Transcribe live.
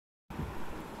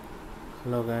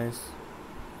Hello guys,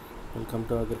 welcome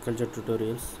to agriculture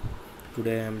tutorials.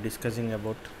 Today I am discussing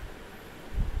about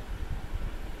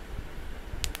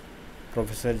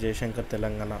professor Jayashankar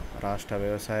Telangana రాష్ట్ర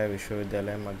వ్యవసాయ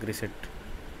విశ్వవిద్యాలయం AGRICET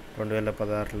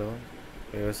 2016లో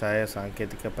వ్యవసాయ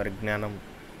సాంకేతిక పరిజ్ఞానం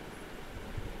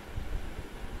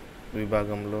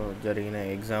విభాగంలో జరిగిన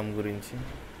ఎగ్జామ్ గురించి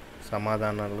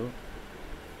సమాధానాలు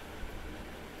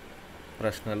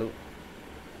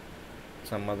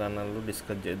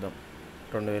డిస్కస్ చేద్దాం.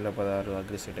 2016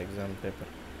 అగ్రిసెట్ ఎగ్జామ్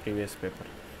ప్రీవియస్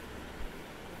పేపర్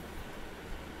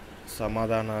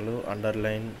సమాధానాలు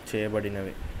అండర్లైన్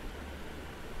చేయబడినవి.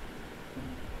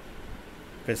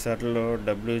 పెసర్లో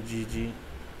WGG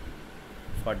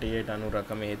 48 అను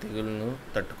రకం ఏ తెగులును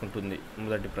తట్టుకుంటుంది?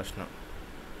 మొదటి ప్రశ్న.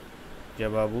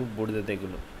 జవాబు బూడిద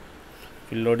తెగులు.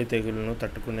 పిల్లోడి తెగులును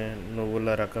తట్టుకునే నువ్వుల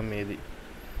రకం ఏది?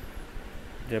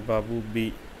 జవాబు బి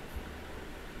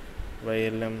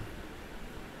YLM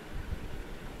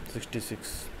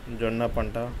 66. జొన్న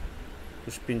పంట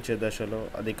పుష్పించే దశలో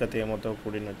అధిక తేమతో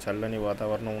కూడిన చల్లని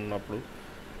వాతావరణం ఉన్నప్పుడు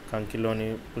కంకిలోని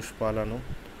పుష్పాలను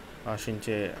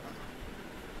ఆశించే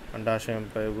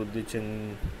అండాశయంపై వృద్ధి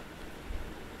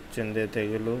చెందే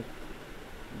తెగులు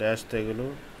డాష్ తెగులు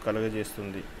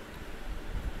కలుగజేస్తుంది.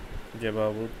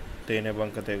 జవాబు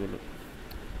తేనెబంక తెగులు.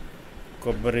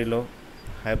 కొబ్బరిలో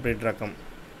హైబ్రిడ్ రకం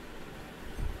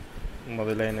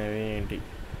మొదలైనవి ఏంటి?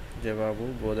 జవాబు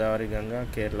గోదావరి గంగ,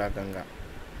 కేరళ గంగ.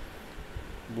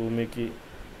 భూమికి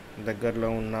దగ్గరలో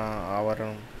ఉన్న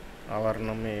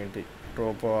ఆవరణం ఏంటి?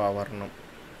 ట్రోపో ఆవరణం.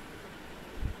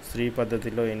 స్త్రీ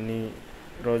పద్ధతిలో ఎన్ని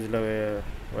రోజుల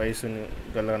వయసు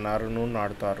గల నారును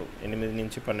నాటుతారు? 8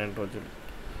 నుంచి 12 రోజులు.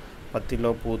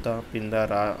 పత్తిలో పూత పింద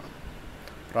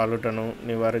రాలుటను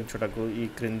నివారించుటకు ఈ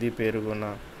క్రింది పేర్కొన్న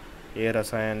ఏ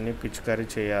రసాయనాన్ని పిచికారీ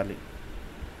చేయాలి?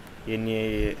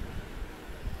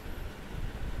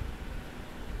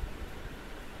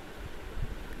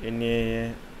 NAA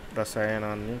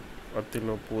రసాయనాన్ని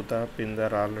పత్తిలో పూత పింద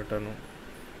రాలుటను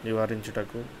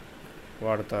నివారించుటకు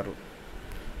వాడతారు.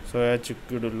 సోయా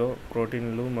చిక్కుడులో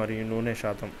ప్రోటీన్లు మరియు నూనె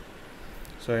శాతం.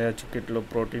 సోయా చిక్కుడులో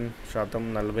ప్రోటీన్ శాతం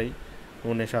 40,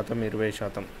 నూనె శాతం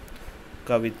 20%.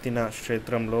 ఒక విత్తిన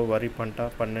క్షేత్రంలో వరి పంట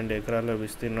 12 ఎకరాల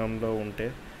విస్తీర్ణంలో ఉంటే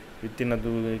విత్తిన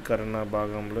ధృవీకరణ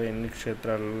భాగంలో ఎన్ని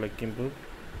క్షేత్రాలలో లెక్కింపు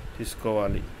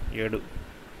తీసుకోవాలి? 7.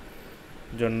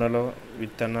 జొన్నలో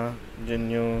విత్తన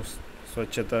జన్యు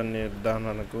స్వచ్ఛత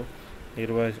నిర్ధారణకు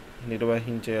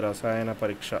నిర్వహించే రసాయన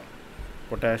పరీక్ష.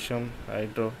 పొటాషియం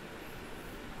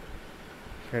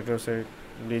హైడ్రోక్సైడ్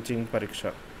బ్లీచింగ్ పరీక్ష.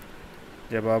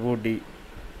 జవాబు డి.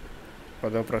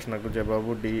 10వ ప్రశ్నకు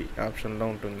జవాబు డి ఆప్షన్లో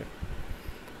ఉంటుంది.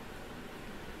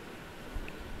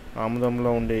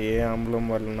 ఆముదంలో ఉండే ఏ ఆమ్లం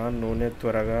వలన నూనె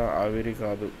త్వరగా ఆవిరి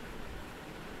కాదు?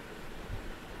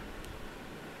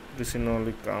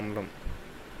 రిసినోలిక్ ఆమ్లం.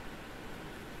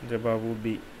 జవాబు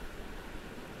బి.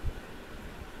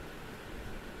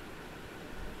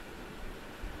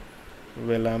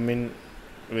 వెలామిన్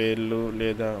వేళ్ళు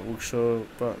లేదా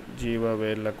వృక్షోపజీవ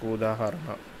వేళ్లకు ఉదాహరణ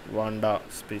వాండా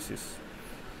స్పీసీస్.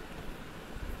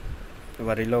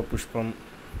 వరిలో పుష్పం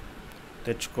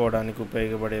తెచ్చుకోవడానికి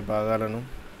ఉపయోగపడే భాగాలను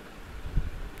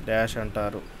డాష్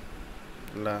అంటారు.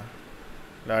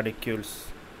 లాడిక్యూల్స్.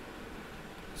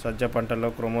 సజ్జ పంటలో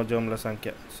క్రోమోజోమ్ల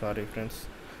సంఖ్య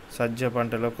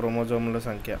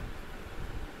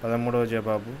 13వ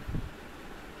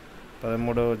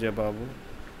జవాబు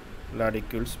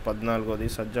లాడిక్యూల్స్. 14వది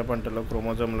సజ్జ పంటలో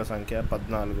క్రోమోజోమ్ల సంఖ్య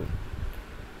 14.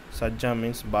 సజ్జ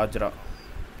means bajra.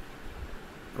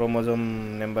 Chromosome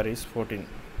number is 14.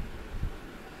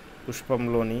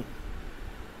 పుష్పంలోని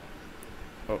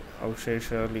అవశేష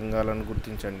లింగాలను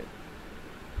గుర్తించండి.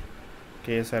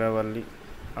 కేసరవల్లి,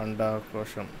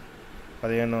 అండాకోశం.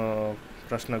 15వ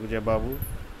ప్రశ్నకు జవాబు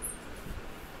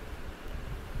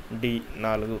డి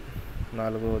 4.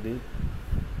 4వది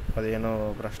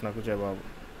 15వ ప్రశ్నకు జవాబు.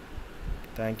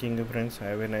 Thanking you friends.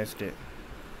 Have a nice day.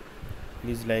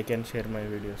 Please like and share my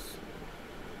videos.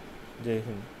 Jai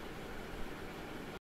Hind.